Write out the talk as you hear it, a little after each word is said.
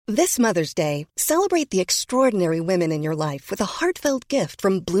This Mother's Day, celebrate the extraordinary women in your life with a heartfelt gift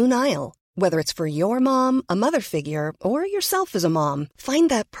from Blue Nile. Whether it's for your mom, a mother figure, or yourself as a mom, find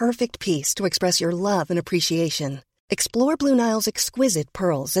that perfect piece to express your love and appreciation. Explore Blue Nile's exquisite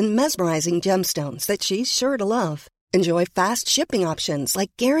pearls and mesmerizing gemstones that she's sure to love. Enjoy fast shipping options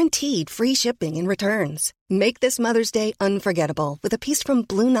like guaranteed free shipping and returns. Make this Mother's Day unforgettable with a piece from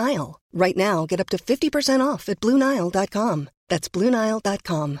Blue Nile. Right now, get up to 50% off at BlueNile.com. That's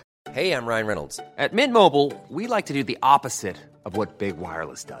BlueNile.com. Hey, I'm Ryan Reynolds. At Mint Mobile, we like to do the opposite of what Big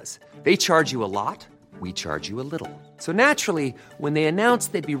Wireless does. They charge you a lot, we charge you a little. So naturally, when they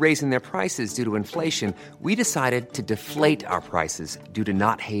announced they'd be raising their prices due to inflation, we decided to deflate our prices due to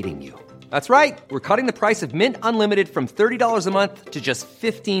not hating you. That's right. We're cutting the price of Mint Unlimited from $30 a month to just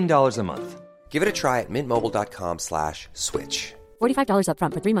 $15 a month. Give it a try at mintmobile.com/switch. $45 up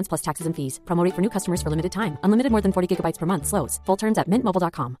front for 3 months plus taxes and fees. Promo rate for new customers for limited time. Unlimited more than 40 gigabytes per month. Slows full terms at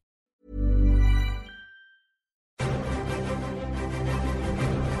mintmobile.com.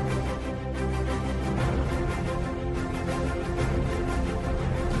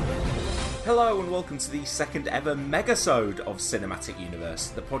 Hello and welcome to the second ever megasode of Cinematic Universe,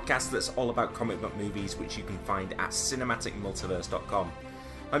 the podcast that's all about comic book movies, which you can find at cinematicmultiverse.com.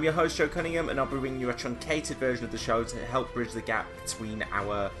 I'm your host, Joe Cunningham, and I'll be bringing you a truncated version of the show to help bridge the gap between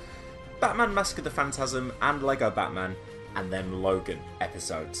our Batman Mask of the Phantasm and Lego Batman, and then Logan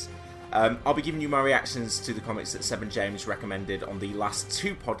episodes. I'll be giving you my reactions to the comics that Seb and James recommended on the last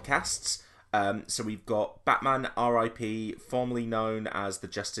two podcasts. So we've got Batman R.I.P., formerly known as the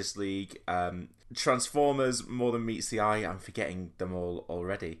Justice League, Transformers More Than Meets the Eye, I'm forgetting them all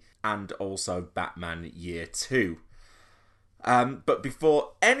already, and also Batman Year 2. But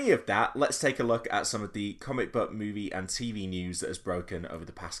before any of that, let's take a look at some of the comic book, movie and TV news that has broken over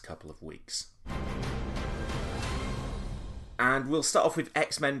the past couple of weeks. And we'll start off with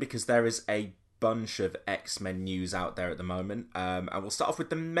X-Men because there is a bunch of X-Men news out there at the moment. And we'll start off with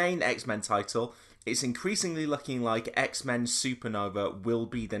the main X-Men title. It's increasingly looking like X-Men Supernova will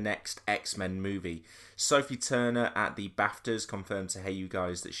be the next X-Men movie. Sophie Turner at the BAFTAs confirmed to Hey You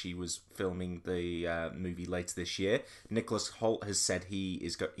Guys that she was filming the movie later this year. Nicholas Hoult has said he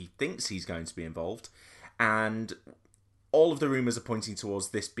thinks he's going to be involved. And all of the rumours are pointing towards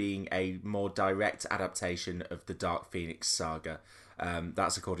this being a more direct adaptation of the Dark Phoenix saga.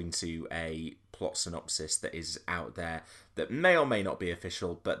 That's according to a plot synopsis that is out there that may or may not be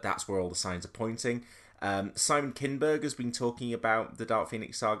official, but that's where all the signs are pointing. Simon Kinberg has been talking about the Dark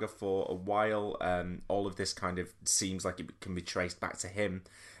Phoenix saga for a while. All of this kind of seems like it can be traced back to him.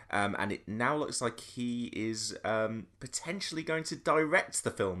 And it now looks like he is potentially going to direct the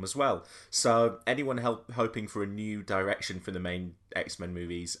film as well. So anyone hoping for a new direction for the main X-Men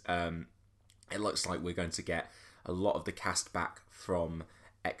movies, it looks like we're going to get a lot of the cast back from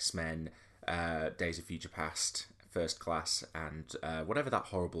X-Men, Days of Future Past, First Class, and whatever that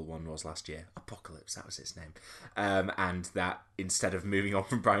horrible one was last year. Apocalypse, that was its name. And that instead of moving on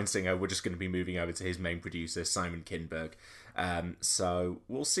from Bryan Singer, we're just going to be moving over to his main producer, Simon Kinberg. So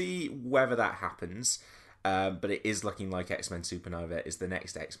we'll see whether that happens. But it is looking like X-Men Supernova is the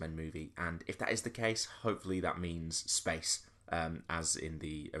next X-Men movie. And if that is the case, hopefully that means space, as in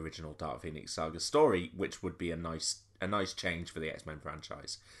the original Dark Phoenix saga story, which would be a nice change for the X-Men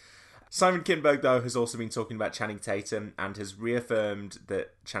franchise. Simon Kinberg, though, has also been talking about Channing Tatum and has reaffirmed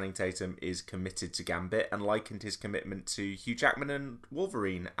that Channing Tatum is committed to Gambit and likened his commitment to Hugh Jackman and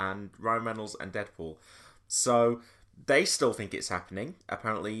Wolverine and Ryan Reynolds and Deadpool. So they still think it's happening.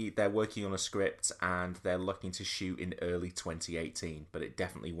 Apparently, they're working on a script and they're looking to shoot in early 2018, but it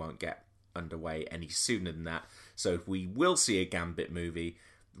definitely won't get underway any sooner than that. So if we will see a Gambit movie,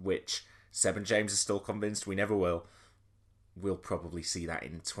 which Seb and James are still convinced we never will, we'll probably see that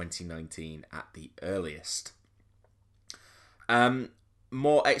in 2019 at the earliest.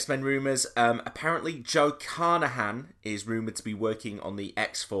 More X-Men rumours. Apparently Joe Carnahan is rumoured to be working on the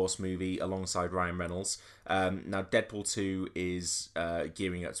X-Force movie alongside Ryan Reynolds. Now Deadpool 2 is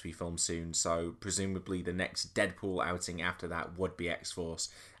gearing up to be filmed soon, so presumably the next Deadpool outing after that would be X-Force,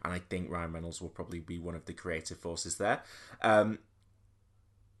 and I think Ryan Reynolds will probably be one of the creative forces there.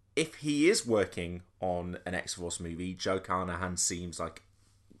 If he is working on an X-Force movie, Joe Carnahan seems like,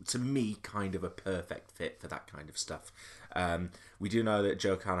 to me, kind of a perfect fit for that kind of stuff. We do know that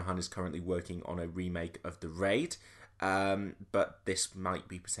Joe Carnahan is currently working on a remake of The Raid, but this might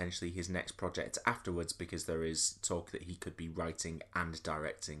be potentially his next project afterwards, because there is talk that he could be writing and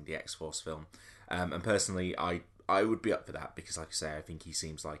directing the X-Force film. And personally, I would be up for that, because like I say, I think he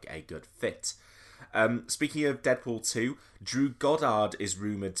seems like a good fit. Speaking of Deadpool 2, Drew Goddard is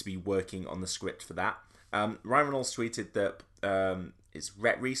rumoured to be working on the script for that. Ryan Reynolds tweeted that it's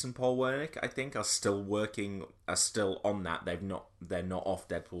Rhett Reese and Paul Wernick, I think, are still on that. They're not off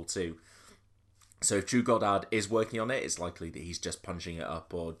Deadpool 2. So if Drew Goddard is working on it, it's likely that he's just punching it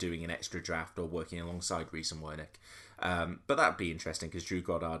up or doing an extra draft or working alongside Reese and Wernick. But that'd be interesting because Drew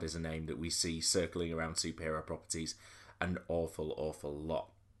Goddard is a name that we see circling around superhero properties an awful lot.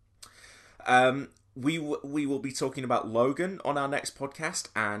 We will be talking about Logan on our next podcast,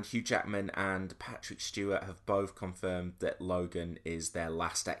 and Hugh Jackman and Patrick Stewart have both confirmed that Logan is their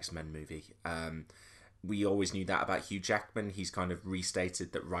last X-Men movie. We always knew that about Hugh Jackman. He's kind of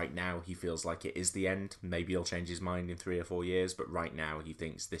restated that right now he feels like it is the end. Maybe he'll change his mind in 3 or 4 years, but right now he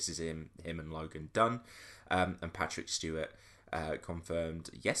thinks this is him and Logan done. And Patrick Stewart confirmed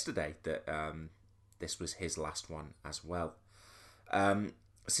yesterday that this was his last one as well.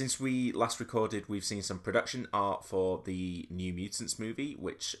 Since we last recorded, we've seen some production art for the New Mutants movie,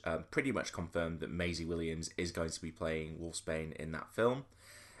 which pretty much confirmed that Maisie Williams is going to be playing Wolfsbane in that film.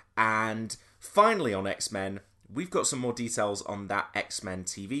 And finally on X-Men, we've got some more details on that X-Men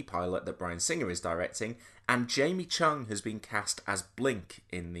TV pilot that Bryan Singer is directing, and Jamie Chung has been cast as Blink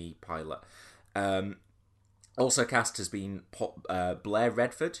in the pilot. Also cast has been Blair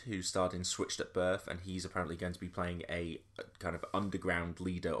Redford, who starred in Switched at Birth, and he's apparently going to be playing a kind of underground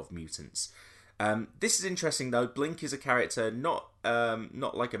leader of mutants. This is interesting though. Blink is a character, not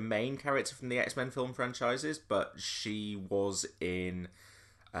like a main character from the X-Men film franchises, but she was in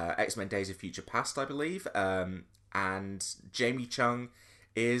X-Men Days of Future Past, I believe. And Jamie Chung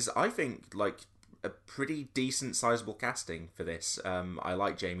is, I think, like a pretty decent, sizable casting for this. I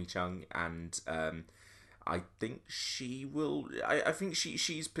like Jamie Chung, and I think she will. I think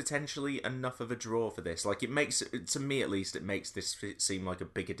she's potentially enough of a draw for this. Like, it makes, to me at least, it makes this seem like a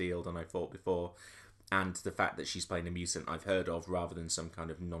bigger deal than I thought before. And the fact that she's playing a mutant I've heard of rather than some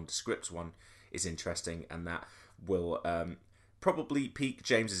kind of nondescript one is interesting, and that will probably pique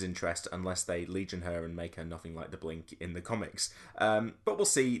James's interest unless they Legion her and make her nothing like the Blink in the comics. But we'll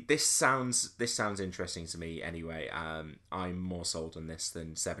see. This sounds interesting to me anyway. I'm more sold on this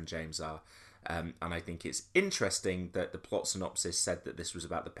than Seven James are. And I think it's interesting that the plot synopsis said that this was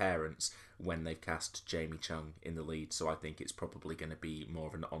about the parents when they've cast Jamie Chung in the lead. So I think it's probably going to be more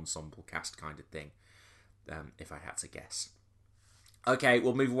of an ensemble cast kind of thing, if I had to guess. Okay,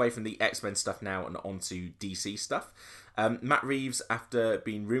 we'll move away from the X-Men stuff now and on to DC stuff. Matt Reeves, after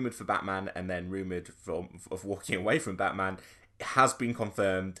being rumoured for Batman and then rumoured of walking away from Batman, has been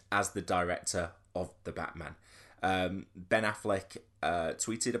confirmed as the director of the Batman. Ben Affleck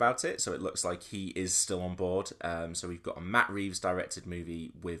tweeted about it, so it looks like he is still on board. So we've got a Matt Reeves directed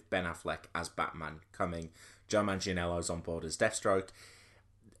movie with Ben Affleck as Batman coming. Joe Manganiello's on board as Deathstroke.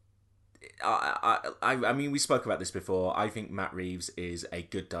 I mean, we spoke about this before. I think Matt Reeves is a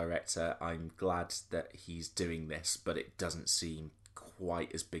good director. I'm glad that he's doing this, but it doesn't seem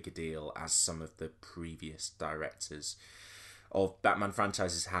quite as big a deal as some of the previous directors of Batman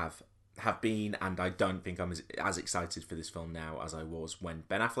franchises have been, and I don't think I'm as excited for this film now as I was when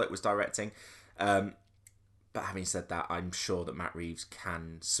Ben Affleck was directing. But having said that, I'm sure that Matt Reeves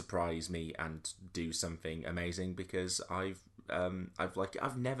can surprise me and do something amazing, because I've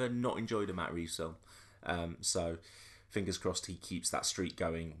never not enjoyed a Matt Reeves film. So fingers crossed he keeps that streak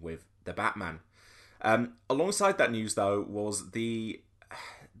going with the Batman. Alongside that news, though, was the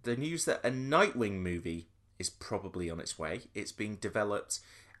news that a Nightwing movie is probably on its way. It's being developed,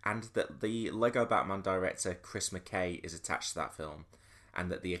 and that the Lego Batman director Chris McKay is attached to that film, and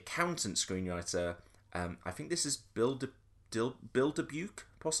that the accountant screenwriter, I think this is Bill Dubuque,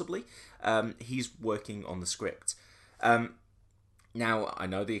 possibly, he's working on the script. Now, I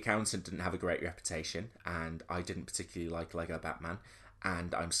know the accountant didn't have a great reputation, and I didn't particularly like Lego Batman,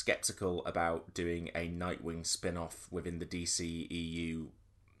 and I'm sceptical about doing a Nightwing spin-off within the DCEU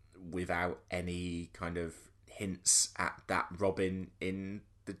without any kind of hints at that Robin in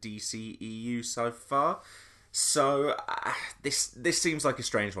the DCEU so far. So this seems like a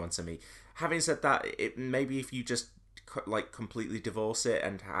strange one to me. Having said that, maybe if you just like completely divorce it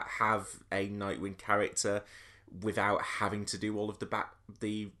and have a Nightwing character without having to do all of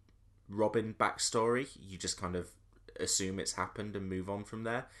the Robin backstory, you just kind of assume it's happened and move on from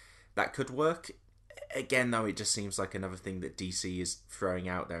there. That could work. Again, though, it just seems like another thing that DC is throwing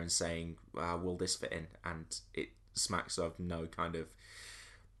out there and saying, will this fit in? And it smacks of no kind of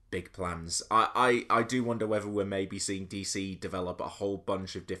big plans. I do wonder whether we're maybe seeing DC develop a whole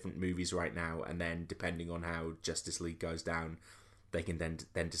bunch of different movies right now, and then depending on how Justice League goes down, they can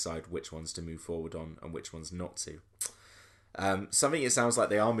then decide which ones to move forward on and which ones not to. Something it sounds like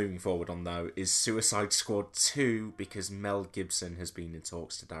they are moving forward on, though, is Suicide Squad 2, because Mel Gibson has been in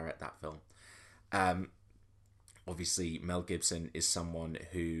talks to direct that film. Obviously, Mel Gibson is someone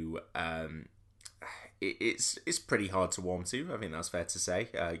who it's pretty hard to warm to. I think that's fair to say,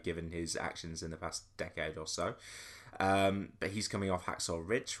 given his actions in the past decade or so. But he's coming off Hacksaw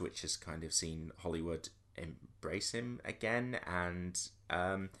Ridge, which has kind of seen Hollywood embrace him again, and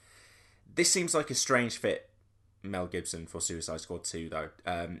this seems like a strange fit, Mel Gibson, for Suicide Squad 2, though.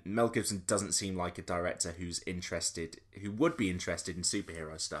 Mel Gibson doesn't seem like a director who would be interested in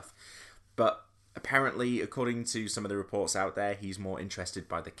superhero stuff, but apparently, according to some of the reports out there, he's more interested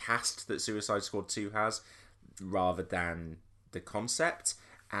by the cast that Suicide Squad 2 has, rather than the concept.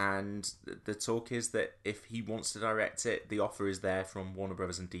 And the talk is that if he wants to direct it, the offer is there from Warner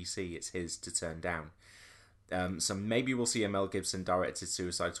Brothers and DC. It's his to turn down. So maybe we'll see a Mel Gibson directed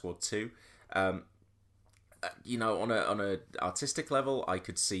Suicide Squad 2. On a artistic level, I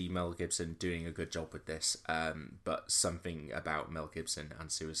could see Mel Gibson doing a good job with this, but something about Mel Gibson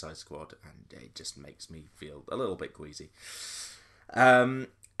and Suicide Squad, and it just makes me feel a little bit queasy.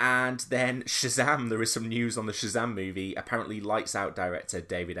 And then Shazam, there is some news on the Shazam movie. Apparently, Lights Out director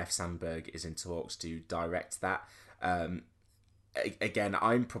David F. Sandberg is in talks to direct that. Again,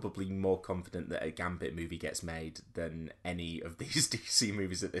 I'm probably more confident that a Gambit movie gets made than any of these DC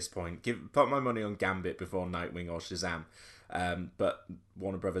movies at this point. Put my money on Gambit before Nightwing or Shazam. But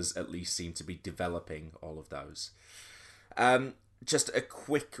Warner Brothers at least seem to be developing all of those. Just a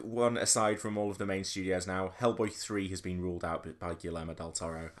quick one aside from all of the main studios now. Hellboy 3 has been ruled out by Guillermo del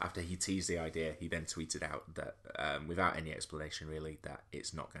Toro. After he teased the idea, he then tweeted out that, without any explanation really, that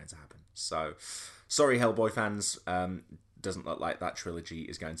it's not going to happen. So, sorry Hellboy fans, doesn't look like that trilogy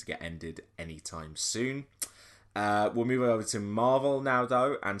is going to get ended anytime soon. We'll move over to Marvel now,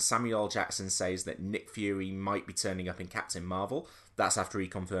 though, and Samuel L. Jackson says that Nick Fury might be turning up in Captain Marvel. That's after he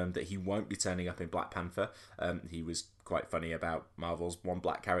confirmed that he won't be turning up in Black Panther. He was quite funny about Marvel's one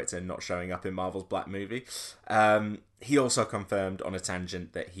black character not showing up in Marvel's Black movie. He also confirmed on a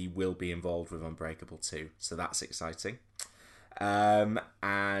tangent that he will be involved with Unbreakable 2, so that's exciting.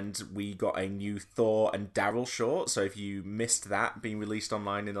 And we got a new Thor and Daryl short, so if you missed that being released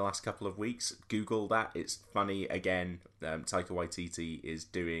online in the last couple of weeks, Google that. It's funny. Again, Taika Waititi is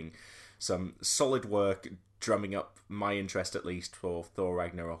doing some solid work drumming up my interest, at least, for Thor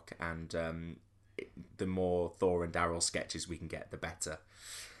Ragnarok, and the more Thor and Daryl sketches we can get, the better.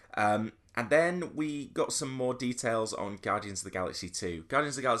 And then we got some more details on Guardians of the Galaxy 2.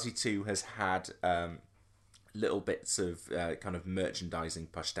 Guardians of the Galaxy 2 has had little bits of kind of merchandising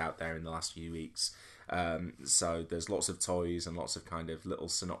pushed out there in the last few weeks. So there's lots of toys and lots of kind of little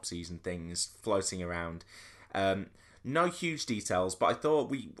synopses and things floating around. No huge details, but I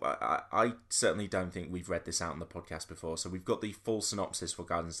thought I certainly don't think we've read this out on the podcast before. So we've got the full synopsis for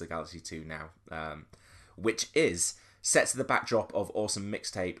Guardians of the Galaxy 2 now, which is set to the backdrop of Awesome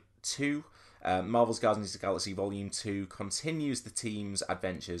Mixtape 2. Marvel's Guardians of the Galaxy Volume 2 continues the team's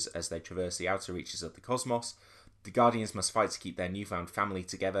adventures as they traverse the outer reaches of the cosmos. The Guardians must fight to keep their newfound family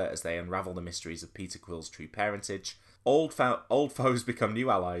together as they unravel the mysteries of Peter Quill's true parentage. Old foes become new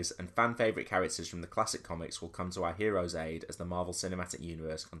allies, and fan-favourite characters from the classic comics will come to our heroes' aid as the Marvel Cinematic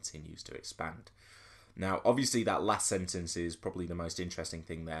Universe continues to expand. Now, obviously, that last sentence is probably the most interesting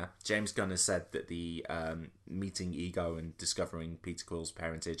thing there. James Gunn has said that the meeting Ego and discovering Peter Quill's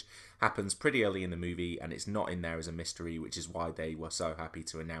parentage happens pretty early in the movie, and it's not in there as a mystery, which is why they were so happy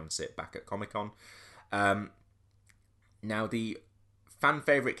to announce it back at Comic-Con. Now, the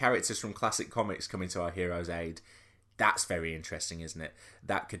fan-favourite characters from classic comics coming to our heroes' aid, that's very interesting, isn't it?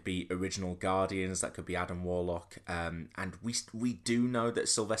 That could be original Guardians, that could be Adam Warlock, and we do know that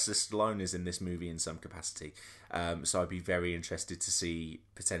Sylvester Stallone is in this movie in some capacity, so I'd be very interested to see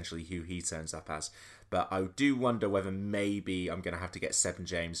potentially who he turns up as. But I do wonder whether maybe I'm going to have to get Seb and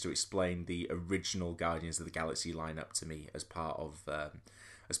James to explain the original Guardians of the Galaxy lineup to me as part of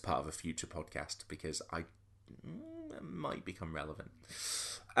a future podcast, because it might become relevant.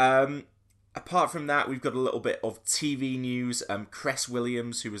 Apart from that, we've got a little bit of TV news. Cress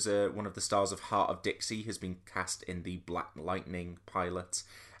Williams, who was one of the stars of Heart of Dixie, has been cast in the Black Lightning pilot.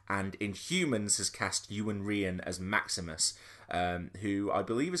 And Inhumans has cast Ewan Ryan as Maximus, who I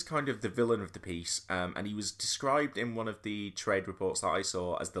believe is kind of the villain of the piece. And he was described in one of the trade reports that I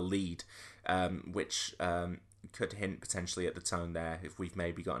saw as the lead, which could hint potentially at the tone there, if we've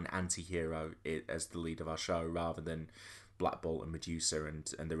maybe got an anti-hero as the lead of our show, rather than Black Bolt and Medusa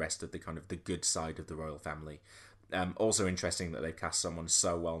and the rest of the kind of the good side of the royal family. Also interesting that they've cast someone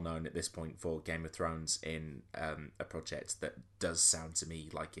so well known at this point for Game of Thrones in a project that does sound to me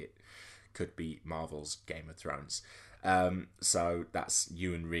like it could be Marvel's Game of Thrones. So that's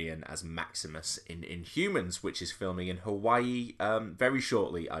Ewan Ryan as Maximus in Inhumans, which is filming in Hawaii very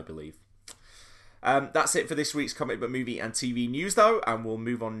shortly, I believe. That's it for this week's comic book movie and TV news, though, and we'll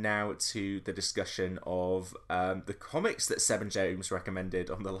move on now to the discussion of the comics that Seb and James recommended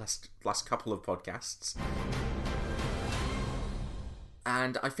on the last couple of podcasts.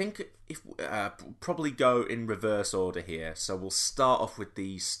 And I think if probably go in reverse order here. So we'll start off with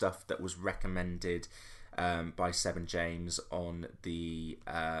the stuff that was recommended by Seb and James on the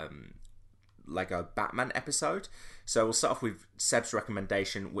Lego Batman episode. So we'll start off with Seb's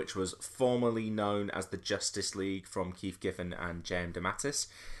recommendation, which was formerly known as the Justice League from Keith Giffen and J.M. DeMatteis,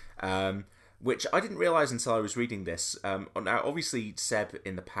 which I didn't realise until I was reading this. Now, obviously, Seb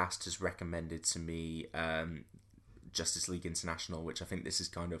in the past has recommended to me Justice League International, which I think this is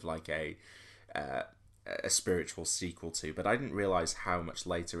kind of like a spiritual sequel to, but I didn't realise how much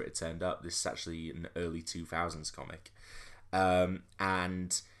later it turned up. This is actually an early 2000s comic.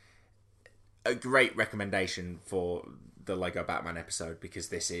 And a great recommendation for the Lego Batman episode, because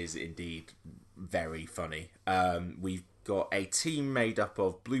this is indeed very funny. We've got a team made up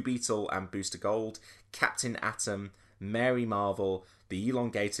of Blue Beetle and Booster Gold, Captain Atom, Mary Marvel, the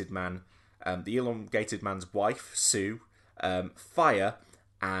Elongated Man, the Elongated Man's wife, Sue, Fire,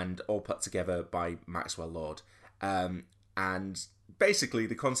 and all put together by Maxwell Lord. And basically,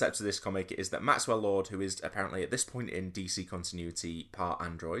 the concept of this comic is that Maxwell Lord, who is apparently at this point in DC continuity part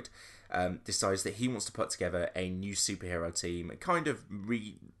android, decides that he wants to put together a new superhero team and kind of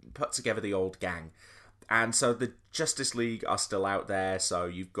put together the old gang. And so the Justice League are still out there, so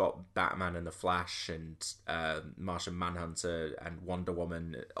you've got Batman and the Flash and Martian Manhunter and Wonder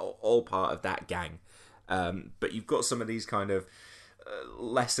Woman, all part of that gang. But you've got some of these kind of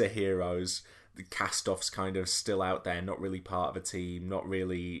lesser heroes, the cast-offs kind of still out there, not really part of a team, not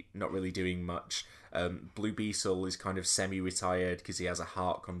really doing much. Blue Beetle is kind of semi-retired because he has a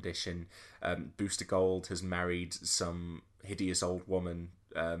heart condition. Booster Gold has married some hideous old woman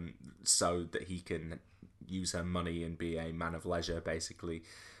so that he can use her money and be a man of leisure, basically.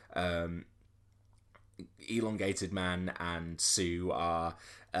 Elongated Man and Sue are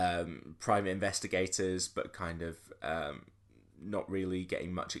private investigators, but kind of not really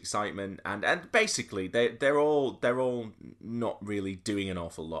getting much excitement, and basically they're all not really doing an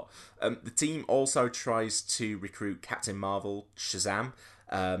awful lot. The team also tries to recruit Captain Marvel, Shazam,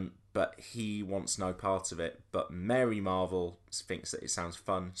 but he wants no part of it. But Mary Marvel thinks that it sounds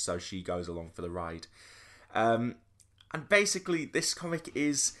fun, so she goes along for the ride. And basically, this comic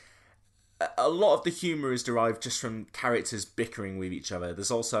is a lot of the humour is derived just from characters bickering with each other.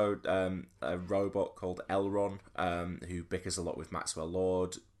 There's also a robot called Elron who bickers a lot with Maxwell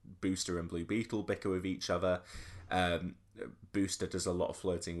Lord. Booster and Blue Beetle bicker with each other. Booster does a lot of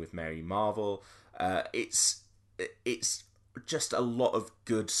flirting with Mary Marvel. It's just a lot of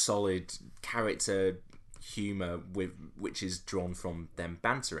good, solid character humour which is drawn from them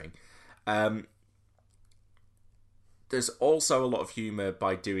bantering. There's also a lot of humour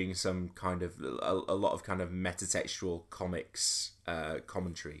by doing some kind of a lot of kind of metatextual comics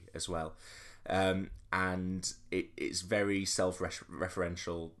commentary as well, and it's very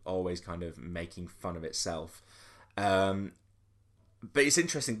self-referential, always kind of making fun of itself. But it's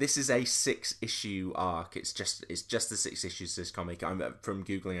interesting. This is a 6-issue arc. It's just the 6 issues of this comic. From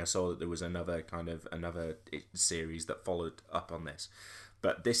googling, I saw that there was another series that followed up on this,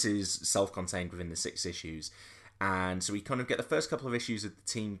 but this is self-contained within the 6 issues. And so we kind of get the first couple of issues of the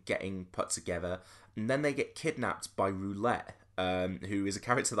team getting put together, and then they get kidnapped by Roulette, who is a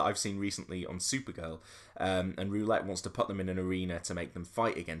character that I've seen recently on Supergirl. And Roulette wants to put them in an arena to make them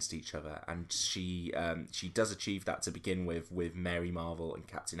fight against each other, and she does achieve that to begin with Mary Marvel and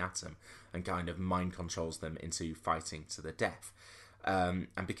Captain Atom, and kind of mind controls them into fighting to the death. And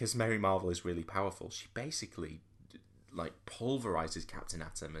because Mary Marvel is really powerful, she basically like pulverizes Captain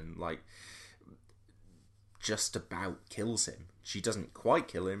Atom and like just about kills him. She doesn't quite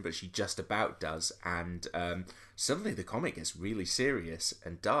kill him, but she just about does. And suddenly the comic gets really serious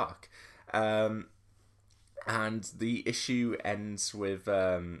and dark. And the issue ends with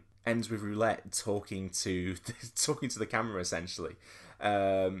Roulette talking to the camera, essentially.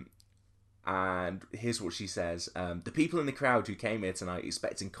 And here's what she says: "The people in the crowd who came here tonight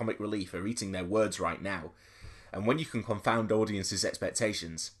expecting comic relief are eating their words right now. And when you can confound audiences'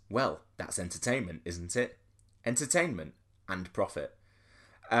 expectations, well, that's entertainment, isn't it? Entertainment and profit."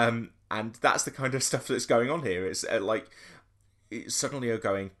 And that's the kind of stuff that's going on here. It's suddenly you're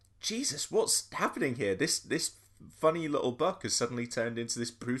going, Jesus, what's happening here? This funny little buck has suddenly turned into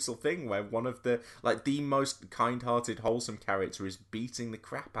this brutal thing where one of the most kind-hearted, wholesome character is beating the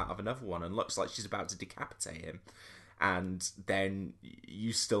crap out of another one and looks like she's about to decapitate him. And then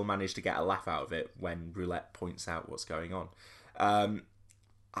you still manage to get a laugh out of it when Roulette points out what's going on.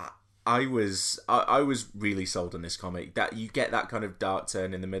 I was really sold on this comic. That you get that kind of dark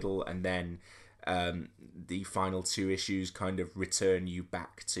turn in the middle, and then the final 2 issues kind of return you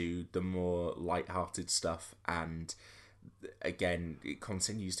back to the more light-hearted stuff, and again, it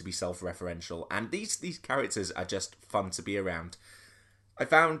continues to be self-referential, and these characters are just fun to be around. I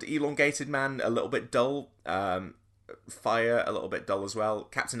found Elongated Man a little bit dull, Fire a little bit dull as well.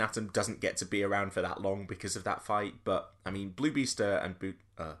 Captain Atom doesn't get to be around for that long because of that fight, but I mean, Blue Beetle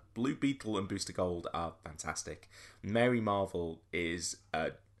and Booster Gold are fantastic. Mary Marvel is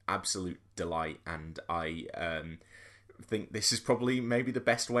an absolute delight, and I think this is probably maybe the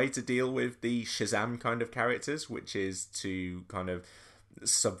best way to deal with the Shazam kind of characters, which is to kind of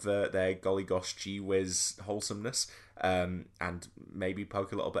subvert their golly gosh gee whiz wholesomeness, and maybe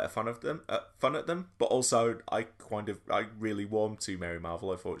poke a little bit of fun at them. But also, I really warmed to Mary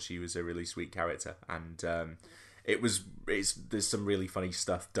Marvel. I thought she was a really sweet character, and there's some really funny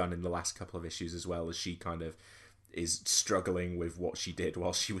stuff done in the last couple of issues as well, as she kind of is struggling with what she did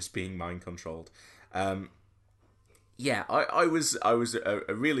while she was being mind controlled. Yeah, I was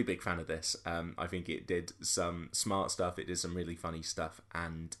a really big fan of this. I think it did some smart stuff, it did some really funny stuff,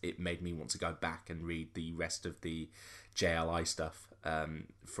 and it made me want to go back and read the rest of the JLI stuff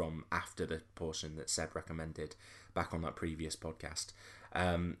from after the portion that Seb recommended back on that previous podcast.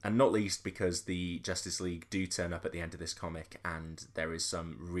 And not least because the Justice League do turn up at the end of this comic, and there is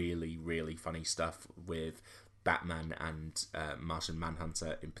some really, really funny stuff with Batman and Martian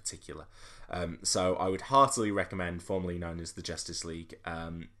Manhunter in particular. So I would heartily recommend, formerly known as the Justice League.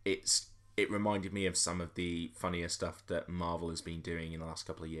 It reminded me of some of the funnier stuff that Marvel has been doing in the last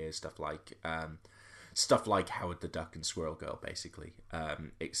couple of years. Stuff like Howard the Duck and Squirrel Girl, basically.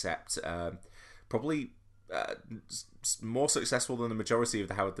 Except probably more successful than the majority of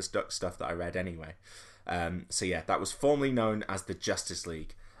the Howard the Duck stuff that I read anyway. So yeah, that was formerly known as the Justice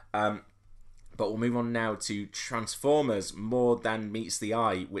League. But we'll move on now to Transformers More Than Meets the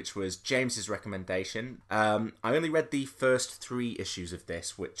Eye, which was James's recommendation. I only read the first 3 issues of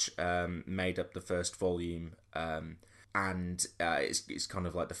this, which made up the first volume, and it's kind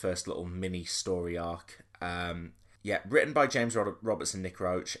of like the first little mini story arc. Written by James Roberts and Nick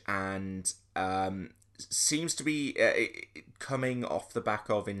Roach, and seems to be coming off the back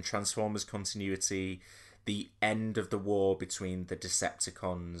of, in Transformers continuity, the end of the war between the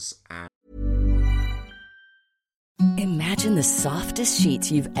Decepticons and... Imagine the softest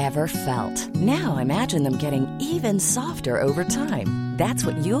sheets you've ever felt. Now imagine them getting even softer over time. That's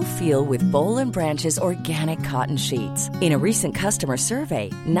what you'll feel with Boll & Branch's organic cotton sheets. In a recent customer survey,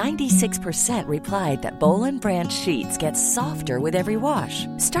 96% replied that Boll & Branch sheets get softer with every wash.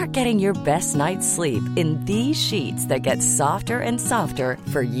 Start getting your best night's sleep in these sheets that get softer and softer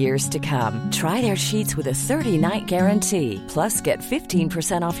for years to come. Try their sheets with a 30-night guarantee. Plus, get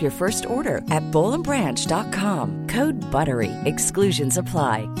 15% off your first order at bollandbranch.com. Code BUTTERY. Exclusions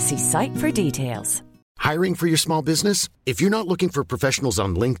apply. See site for details. Hiring for your small business? If you're not looking for professionals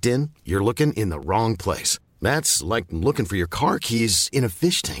on LinkedIn, you're looking in the wrong place. That's like looking for your car keys in a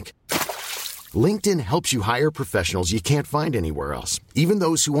fish tank. LinkedIn helps you hire professionals you can't find anywhere else, even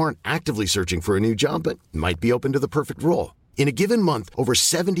those who aren't actively searching for a new job but might be open to the perfect role. In a given month, over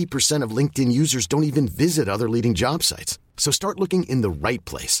 70% of LinkedIn users don't even visit other leading job sites. So start looking in the right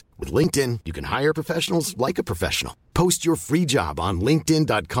place. With LinkedIn, you can hire professionals like a professional. Post your free job on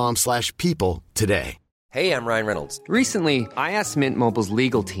linkedin.com/people today. Hey, I'm Ryan Reynolds. Recently, I asked Mint Mobile's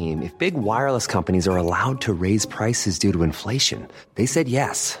legal team if big wireless companies are allowed to raise prices due to inflation. They said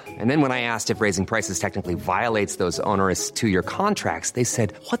yes. And then when I asked if raising prices technically violates those onerous 2-year contracts, they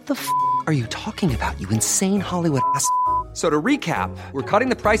said, "What the f*** are you talking about, you insane Hollywood ass?" So to recap, we're cutting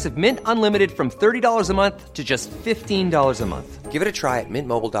the price of Mint Unlimited from $30 a month to just $15 a month. Give it a try at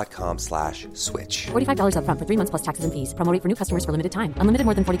mintmobile.com/switch. $45 up front for 3 months plus taxes and fees. Promo rate for new customers for limited time. Unlimited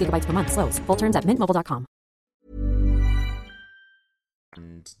more than 40 gigabytes per month. Slows full terms at mintmobile.com.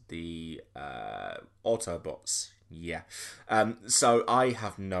 And the Autobots. Yeah. So I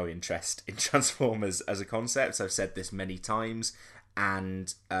have no interest in Transformers as a concept. I've said this many times,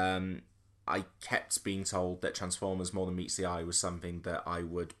 and I kept being told that Transformers More Than Meets the Eye was something that I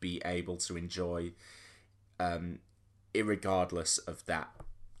would be able to enjoy, irregardless of that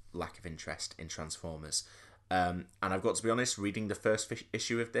lack of interest in Transformers. And I've got to be honest, reading the first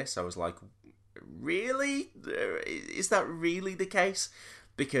issue of this, I was like, really? Is that really the case?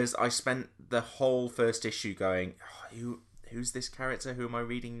 Because I spent the whole first issue going, who's this character? Who am I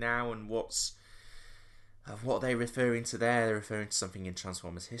reading now? And what are they referring to there? They're referring to something in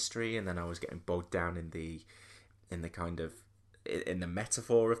Transformers history, and then I was getting bogged down in the kind of in the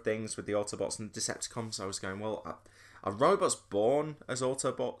metaphor of things with the Autobots and the Decepticons. So I was going, well, are robots born as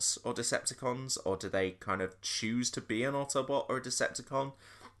Autobots or Decepticons, or do they kind of choose to be an Autobot or a Decepticon?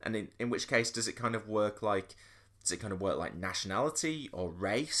 And in which case, does it kind of work like nationality or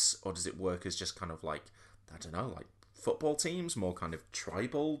race, or does it work as just kind of like, I don't know, like football teams, more kind of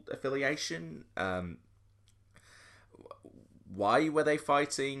tribal affiliation? Why were they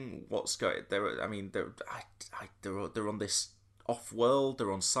fighting? What's going? They're on this off-world.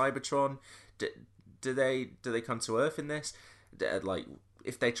 They're on Cybertron. Do they come to Earth in this? Like,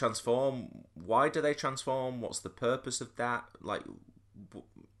 if they transform, why do they transform? What's the purpose of that? Like,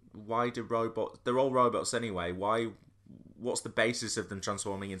 why do robots? They're all robots anyway. Why? What's the basis of them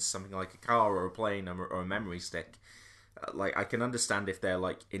transforming into something like a car or a plane or a memory stick? Like, I can understand if they're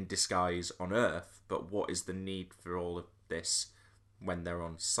like in disguise on Earth, but what is the need for all of this when they're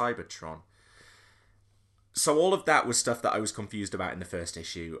on Cybertron? So all of that was stuff that I was confused about in the first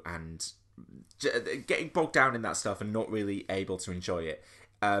issue, and getting bogged down in that stuff and not really able to enjoy it.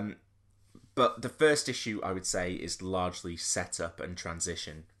 But the first issue, I would say, is largely set up and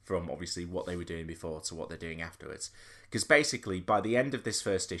transition from obviously what they were doing before to what they're doing afterwards. Because basically, by the end of this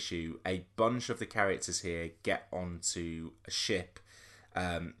first issue, a bunch of the characters here get onto a ship,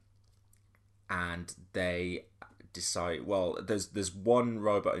 and they decide. Well, there's one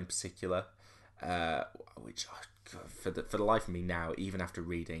robot in particular, which for the life of me now, even after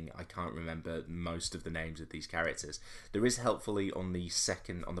reading, I can't remember most of the names of these characters. There is helpfully on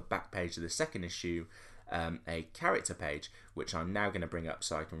the back page of the second issue, a character page, which I'm now going to bring up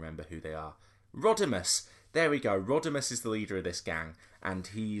so I can remember who they are. Rodimus. There we go. Rodimus is the leader of this gang, and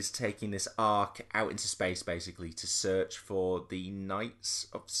he's taking this arc out into space, basically, to search for the Knights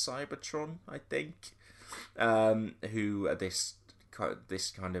of Cybertron, I think, who are this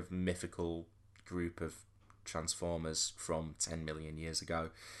kind of mythical group of Transformers from 10 million years ago.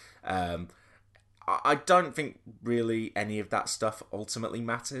 I don't think really any of that stuff ultimately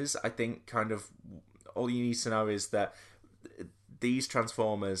matters. I think kind of all you need to know is that these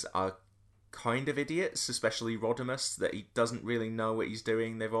Transformers are kind of idiots, especially Rodimus, that he doesn't really know what he's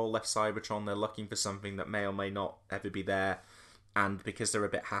doing. They've all left Cybertron, they're looking for something that may or may not ever be there, and because they're a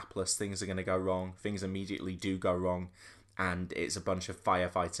bit hapless, things are going to go wrong. Things immediately do go wrong, and it's a bunch of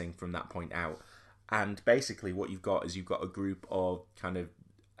firefighting from that point out. And basically what you've got is you've got a group of kind of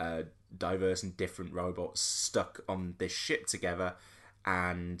diverse and different robots stuck on this ship together,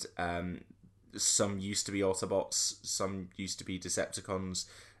 and some used to be Autobots, some used to be Decepticons,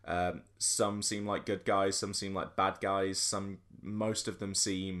 some seem like good guys, some seem like bad guys, most of them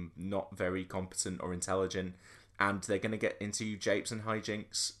seem not very competent or intelligent, and they're going to get into japes and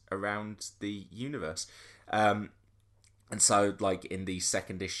hijinks around the universe. And so, like, in the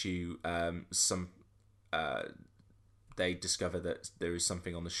second issue, they discover that there is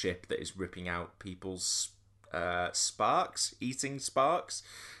something on the ship that is ripping out people's sparks, eating sparks.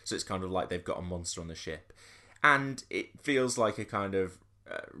 So it's kind of like they've got a monster on the ship. And it feels like a kind of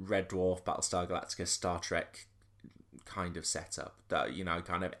Red Dwarf, Battlestar Galactica, Star Trek kind of setup. That, you know,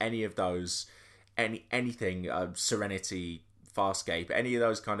 kind of any of those, anything, Serenity, Farscape, any of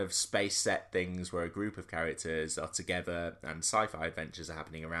those kind of space set things where a group of characters are together and sci-fi adventures are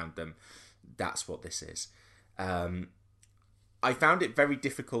happening around them. That's what this is. I found it very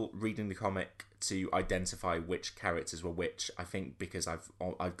difficult reading the comic to identify which characters were which. I think because I've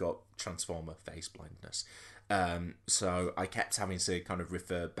got Transformer face blindness. So I kept having to kind of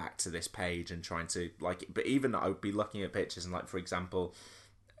refer back to this page and trying to, like, but even I would be looking at pictures and, like, for example,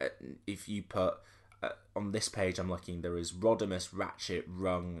 if you put on this page I'm looking, there is Rodimus, Ratchet,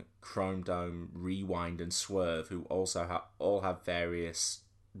 Rung, Chrome Dome, Rewind, and Swerve, who also all have various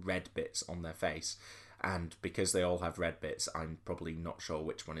red bits on their face. And because they all have red bits, I'm probably not sure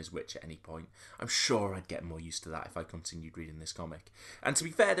which one is which at any point. I'm sure I'd get more used to that if I continued reading this comic. And to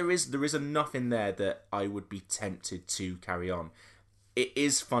be fair, there is enough in there that I would be tempted to carry on. It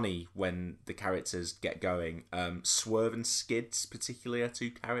is funny when the characters get going. Swerve and Skids particularly are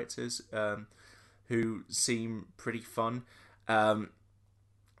two characters who seem pretty fun. I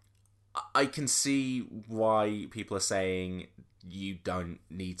can see why people are saying you don't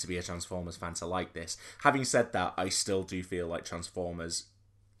need to be a Transformers fan to like this. Having said that, I still do feel like Transformers,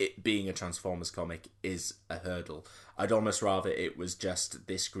 it being a Transformers comic, is a hurdle. I'd almost rather it was just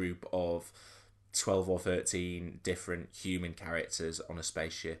this group of 12 or 13 different human characters on a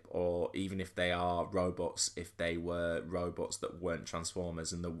spaceship, or even if they are robots, if they were robots that weren't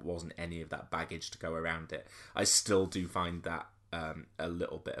Transformers and there wasn't any of that baggage to go around it. I still do find that a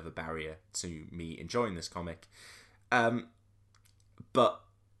little bit of a barrier to me enjoying this comic. But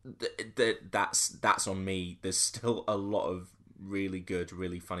that's on me. There's still a lot of really good,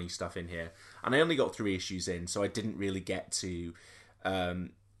 really funny stuff in here. And I only got 3 issues in, so I didn't really get to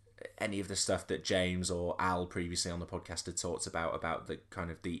any of the stuff that James or Al previously on the podcast had talked about the kind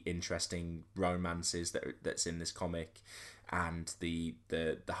of the interesting romances that's in this comic, and the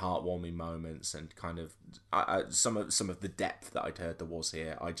heartwarming moments, and kind of some of the depth that I'd heard there was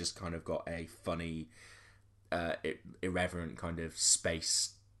here. I just kind of got a funny, irreverent kind of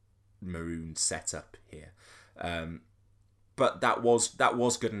space maroon setup here. But that was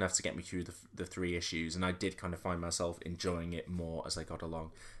good enough to get me through the 3 issues, and I did kind of find myself enjoying it more as I got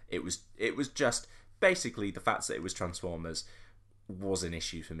along. It was just basically the fact that it was Transformers was an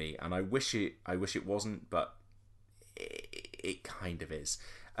issue for me, and I wish it wasn't, but it kind of is.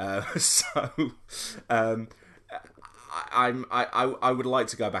 I would like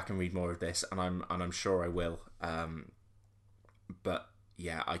to go back and read more of this, and I'm sure I will. But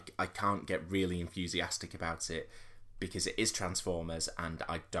yeah, I can't get really enthusiastic about it because it is Transformers, and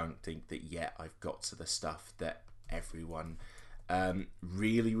I don't think that yet I've got to the stuff that everyone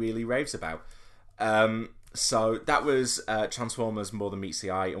really, really raves about. So that was Transformers More Than Meets the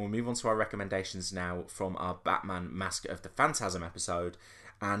Eye, and we'll move on to our recommendations now from our Batman Mask of the Phantasm episode,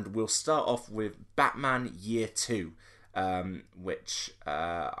 and we'll start off with Batman Year 2, which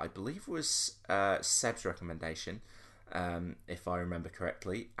I believe was Seb's recommendation, if I remember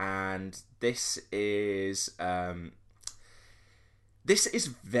correctly, and this is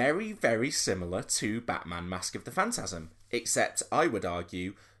very, very similar to Batman Mask of the Phantasm, except I would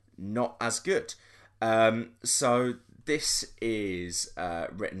argue not as good. So this is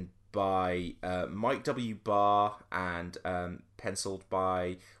written by Mike W. Barr and penciled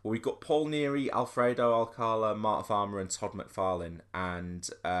by, well, we've got Paul Neary, Alfredo Alcala, Marta Farmer, and Todd McFarlane. And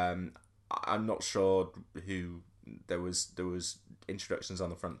I'm not sure who. There was introductions on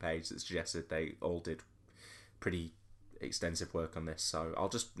the front page that suggested they all did pretty extensive work on this, so I'll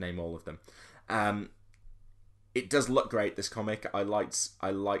just name all of them. It does look great, this comic. I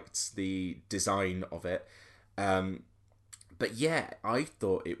liked the design of it, but yeah, I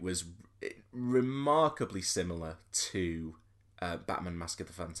thought it was remarkably similar to Batman Mask of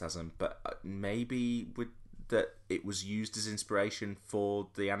the Phantasm, but maybe that it was used as inspiration for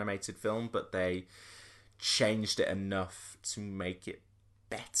the animated film, but they changed it enough to make it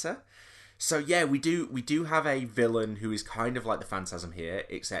better. So yeah, we do have a villain who is kind of like the Phantasm here,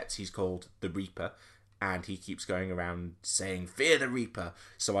 except he's called the Reaper, and he keeps going around saying, "Fear the Reaper."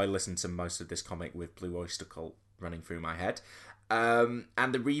 So I listened to most of this comic with Blue Oyster Cult running through my head. And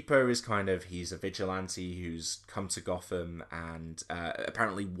the Reaper is he's a vigilante who's come to Gotham, and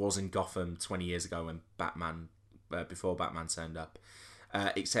apparently was in Gotham 20 years ago when before Batman turned up.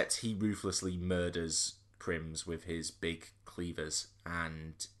 Except he ruthlessly murders crims with his big cleavers,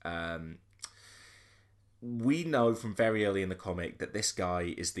 and we know from very early in the comic that this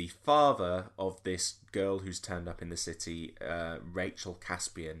guy is the father of this girl who's turned up in the city, Rachel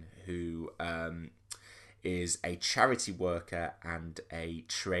Caspian, who is a charity worker and a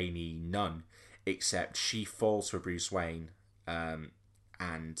trainee nun, except she falls for Bruce Wayne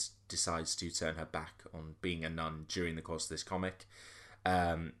and decides to turn her back on being a nun during the course of this comic.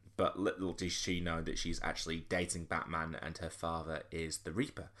 But little does she know that she's actually dating Batman, and her father is the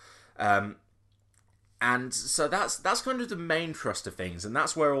Reaper. And so that's kind of the main thrust of things, and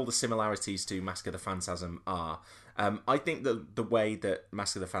that's where all the similarities to Mask of the Phantasm are. I think that the way that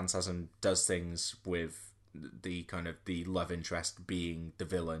Mask of the Phantasm does things with the kind of the love interest being the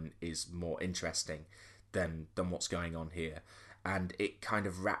villain is more interesting than what's going on here. And it kind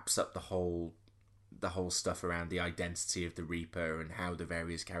of wraps up the whole stuff around the identity of the Reaper and how the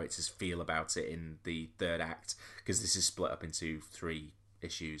various characters feel about it in the third act, because this is split up into 3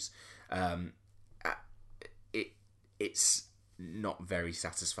 issues. It's not very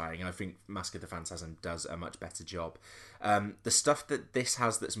satisfying. I think Mask of the Phantasm does a much better job. The stuff that this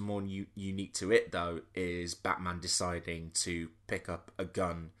has that's more unique to it, though, is Batman deciding to pick up a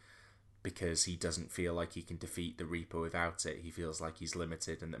gun because he doesn't feel like he can defeat the Reaper without it. He feels like he's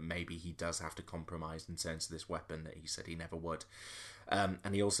limited, and that maybe he does have to compromise and turn to this weapon that he said he never would. And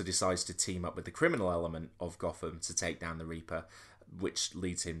he also decides to team up with the criminal element of Gotham to take down the Reaper, which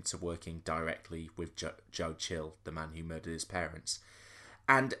leads him to working directly with Joe Chill, the man who murdered his parents.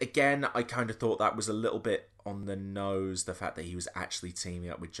 And again, I kind of thought that was a little bit on the nose, the fact that he was actually teaming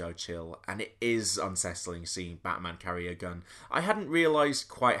up with Joe Chill, and it is unsettling seeing Batman carry a gun. I hadn't realised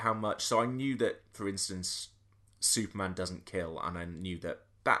quite how much, so I knew that, for instance, Superman doesn't kill, and I knew that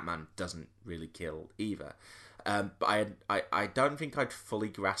Batman doesn't really kill either. But I don't think I'd fully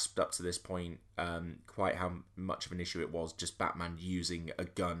grasped up to this point quite how much of an issue it was just Batman using a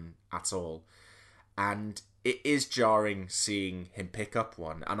gun at all. And it is jarring seeing him pick up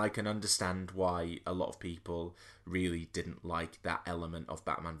one, and I can understand why a lot of people really didn't like that element of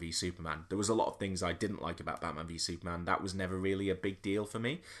Batman v Superman. There was a lot of things I didn't like about Batman v Superman. That was never really a big deal for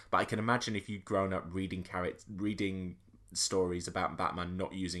me. But I can imagine if you'd grown up reading stories about Batman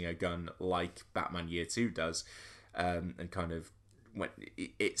not using a gun like Batman Year 2 does, and kind of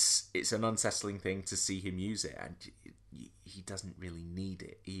it's an unsettling thing to see him use it, and he doesn't really need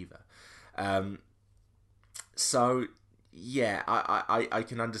it either. So yeah, I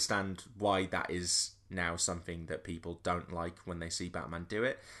can understand why that is now something that people don't like when they see Batman do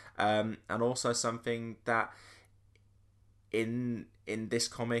it, and also something that in this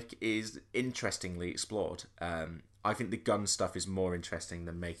comic is interestingly explored. I think the gun stuff is more interesting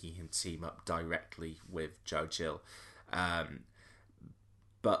than making him team up directly with Joe Chill,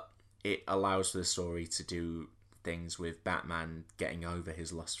 but it allows for the story to do things with Batman getting over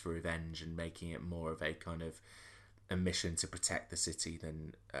his lust for revenge and making it more of a kind of a mission to protect the city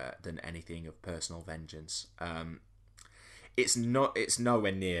than anything of personal vengeance. It's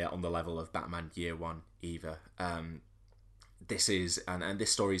nowhere near on the level of Batman Year 1 either. This is and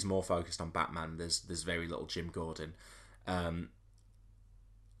this story is more focused on Batman. There's very little Jim Gordon.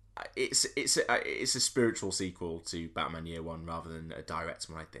 It's a spiritual sequel to Batman Year 1 rather than a direct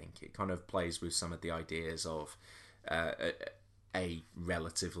one. I think it kind of plays with some of the ideas of a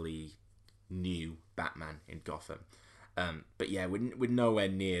relatively new Batman in Gotham. But yeah, we're nowhere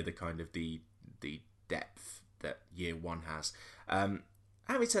near the kind of the depth that Year 1 has.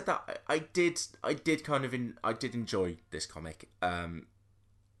 Having said that, I did enjoy this comic.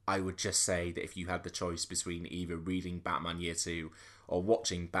 I would just say that if you had the choice between either reading Batman Year 2 or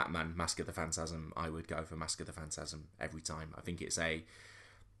watching Batman Mask of the Phantasm, I would go for Mask of the Phantasm every time. I think it's a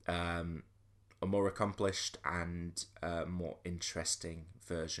more accomplished and more interesting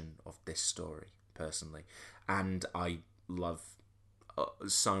version of this story, personally. And I love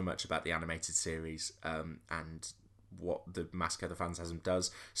so much about the animated series and what the Mask of the Phantasm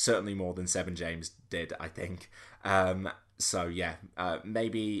does, certainly more than Seven James did, I think. So yeah,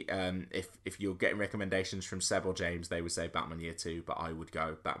 maybe if you're getting recommendations from Seb or James, they would say Batman Year 2, but I would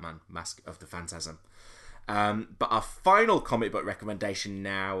go Batman Mask of the Phantasm. But our final comic book recommendation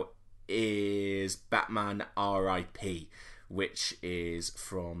now is Batman R.I.P., which is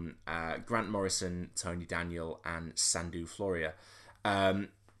from Grant Morrison, Tony Daniel, and Sandu Floria.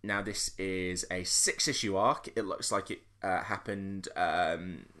 Now, this is a 6-issue arc. It looks like it happened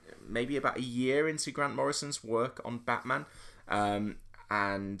maybe about a year into Grant Morrison's work on Batman.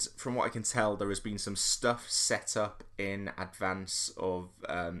 And from what I can tell, there has been some stuff set up in advance of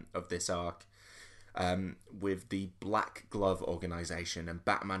this arc with the Black Glove organization, and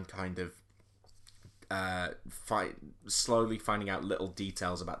Batman kind of slowly finding out little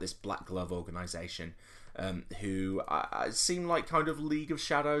details about this Black Glove organization, who seem like kind of League of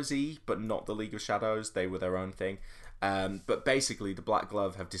Shadows-y, but not the League of Shadows. They were their own thing. But basically, the Black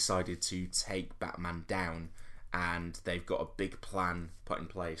Glove have decided to take Batman down, and they've got a big plan put in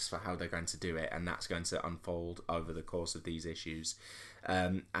place for how they're going to do it, and that's going to unfold over the course of these issues.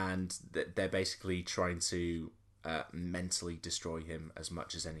 And they're basically trying to mentally destroy him as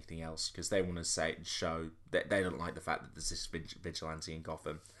much as anything else, because they want to show that they don't like the fact that there's this vigilante in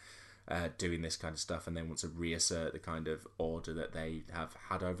Gotham doing this kind of stuff, and they want to reassert the kind of order that they have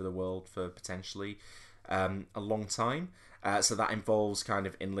had over the world for potentially a long time. So that involves kind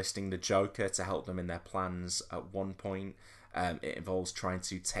of enlisting the Joker to help them in their plans at one point. It involves trying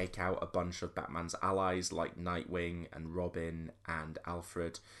to take out a bunch of Batman's allies like Nightwing and Robin and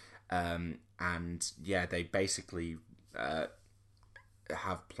Alfred. And yeah, they basically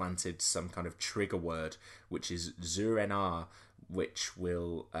have planted some kind of trigger word, which is Zur-En-Arr, which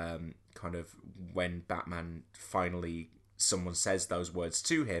will kind of, when Batman finally, someone says those words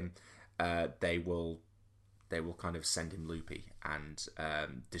to him, they will kind of send him loopy and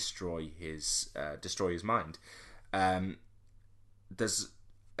destroy his mind.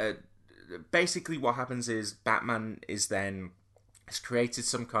 Basically what happens is Batman has created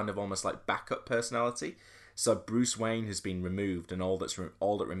some kind of almost like backup personality. So Bruce Wayne has been removed, and all that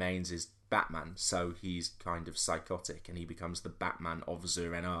remains is Batman. So he's kind of psychotic, and he becomes the Batman of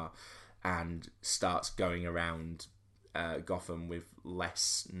Zur-En-Arr, and starts going around Gotham with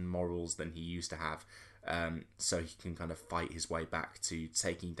less morals than he used to have. So he can kind of fight his way back to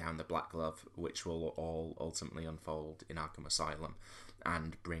taking down the Black Glove, which will all ultimately unfold in Arkham Asylum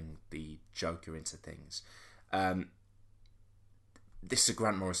and bring the Joker into things. this is a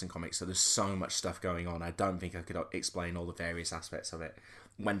Grant Morrison comic, so there's so much stuff going on. I don't think I could explain all the various aspects of it.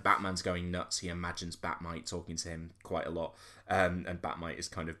 When Batman's going nuts, he imagines Batmite talking to him quite a lot, and Batmite is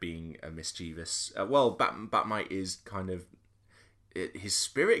kind of being a mischievous... Batmite is kind of his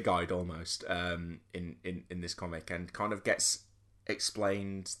spirit guide almost in this comic, and kind of gets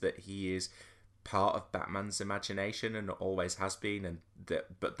explained that he is part of Batman's imagination and always has been,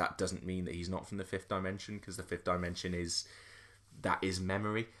 but that doesn't mean that he's not from the fifth dimension, because the fifth dimension is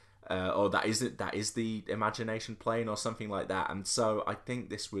memory, or that is the imagination plane or something like that. And so I think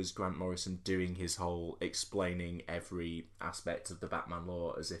this was Grant Morrison doing his whole explaining every aspect of the Batman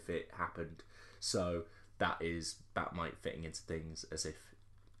lore as if it happened. So that is Batmite fitting into things as if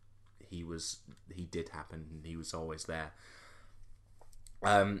he did happen and he was always there.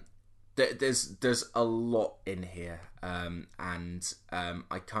 There's a lot in here, and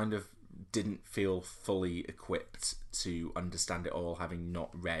I kind of didn't feel fully equipped to understand it all, having not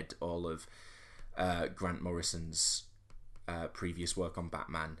read all of Grant Morrison's previous work on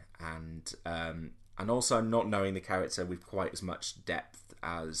Batman, and also not knowing the character with quite as much depth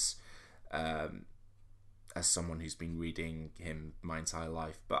as someone who's been reading him my entire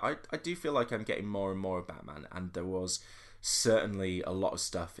life. But I do feel like I'm getting more and more of Batman, and there was certainly a lot of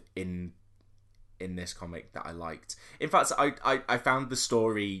stuff in this comic that I liked. In fact, I found the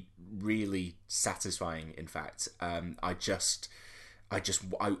story really satisfying. In fact, I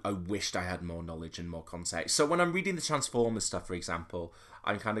wished I had more knowledge and more context. So when I'm reading the Transformers stuff, for example,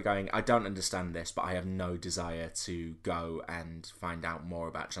 I'm kind of going, I don't understand this, but I have no desire to go and find out more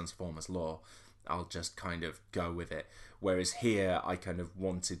about Transformers lore. I'll just kind of go with it. Whereas here, I kind of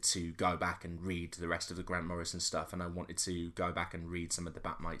wanted to go back and read the rest of the Grant Morrison stuff, and I wanted to go back and read some of the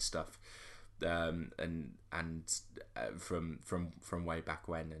Batmite stuff, from way back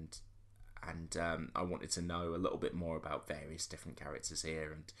when, and I wanted to know a little bit more about various different characters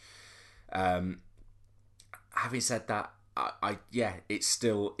here. And having said that, it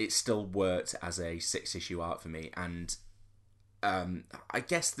still worked as a 6-issue arc for me, and I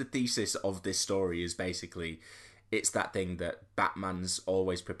guess the thesis of this story is basically it's that thing that Batman's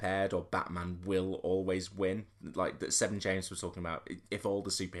always prepared, or Batman will always win. Like that Seven James was talking about, if all the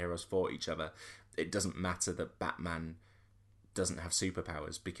superheroes fought each other, it doesn't matter that Batman doesn't have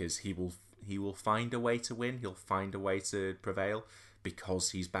superpowers, because he will find a way to win. He'll find a way to prevail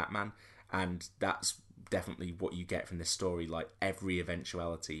because he's Batman, and that's definitely what you get from this story. Like every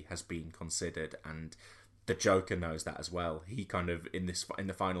eventuality has been considered, and the Joker knows that as well. He kind of in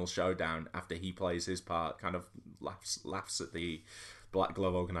the final showdown, after he plays his part, kind of laughs at the Black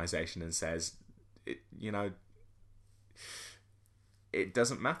Glove organization and says, it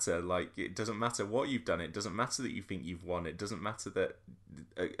doesn't matter. Like, it doesn't matter what you've done. It doesn't matter that you think you've won. It doesn't matter that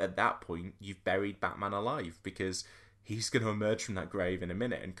at that point you've buried Batman alive, because he's going to emerge from that grave in a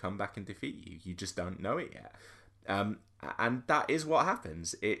minute and come back and defeat you. You just don't know it yet. And that is what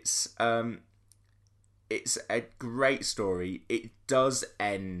happens. It's a great story. It does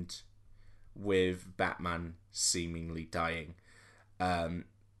end with Batman seemingly dying,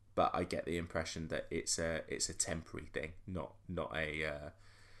 but I get the impression that it's a temporary thing, not a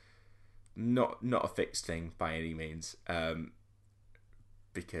fixed thing by any means.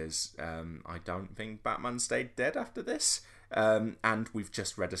 Because I don't think Batman stayed dead after this, and we've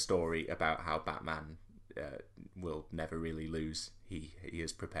just read a story about how Batman will never really lose. He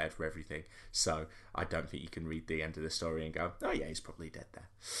is prepared for everything, so I don't think you can read the end of the story and go, oh yeah, he's probably dead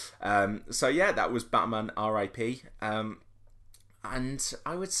there. So yeah, that was Batman R.I.P. And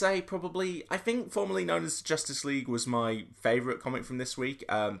I would say probably, I think formerly known as Justice League was my favourite comic from this week.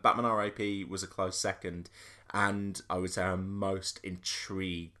 Batman R.I.P. was a close second, and I would say I'm most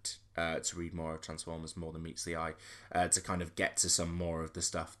intrigued to read more of Transformers More Than Meets the Eye, to kind of get to some more of the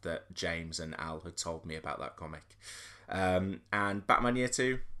stuff that James and Al had told me about that comic. And Batman Year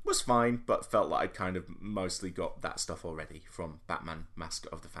 2 was fine, but felt like I'd kind of mostly got that stuff already from Batman Mask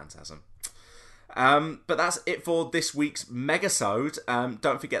of the Phantasm. But that's it for this week's Megasode.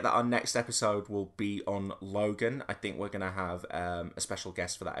 Don't forget that our next episode will be on Logan. I think we're going to have a special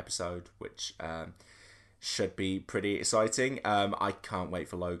guest for that episode, which should be pretty exciting. I can't wait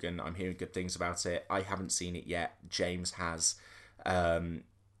for Logan. I'm hearing good things about it. I haven't seen it yet. James has. And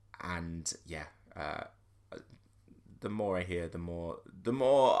yeah, the more I hear, the more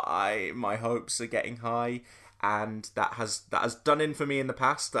my hopes are getting high. And that has done in for me in the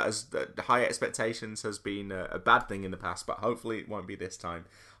past. The high expectations has been a bad thing in the past, but hopefully it won't be this time.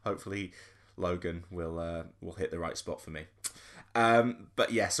 Hopefully Logan will hit the right spot for me.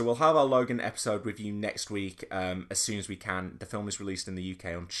 But yeah, so we'll have our Logan episode with you next week as soon as we can. The film is released in the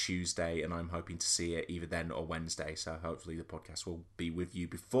UK on Tuesday, and I'm hoping to see it either then or Wednesday, so hopefully the podcast will be with you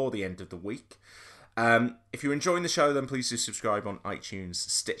before the end of the week. If you're enjoying the show, then please do subscribe on iTunes,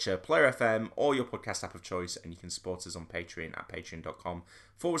 Stitcher, Player FM, or your podcast app of choice, and you can support us on Patreon at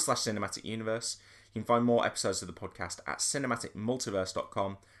patreon.com/cinematic universe. You can find more episodes of the podcast at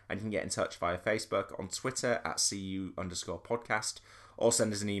cinematicmultiverse.com, and you can get in touch via Facebook, on Twitter at CU_podcast, or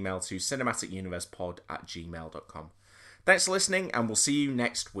send us an email to cinematicuniversepod@gmail.com. Thanks for listening, and we'll see you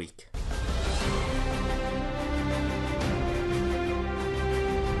next week.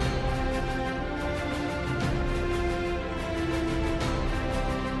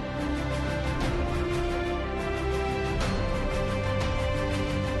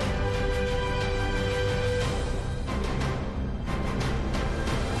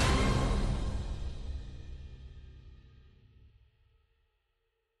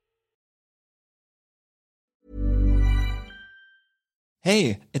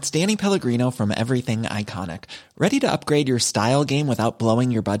 Hey, it's Danny Pellegrino from Everything Iconic. Ready to upgrade your style game without blowing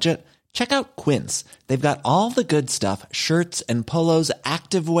your budget? Check out Quince. They've got all the good stuff, shirts and polos,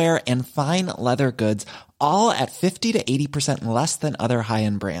 activewear, and fine leather goods, all at 50 to 80% less than other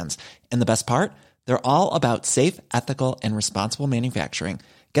high-end brands. And the best part? They're all about safe, ethical, and responsible manufacturing.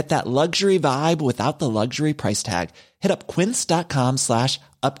 Get that luxury vibe without the luxury price tag. Hit up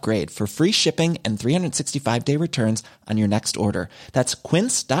quince.com/upgrade for free shipping and 365-day returns on your next order. That's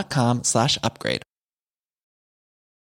quince.com/upgrade.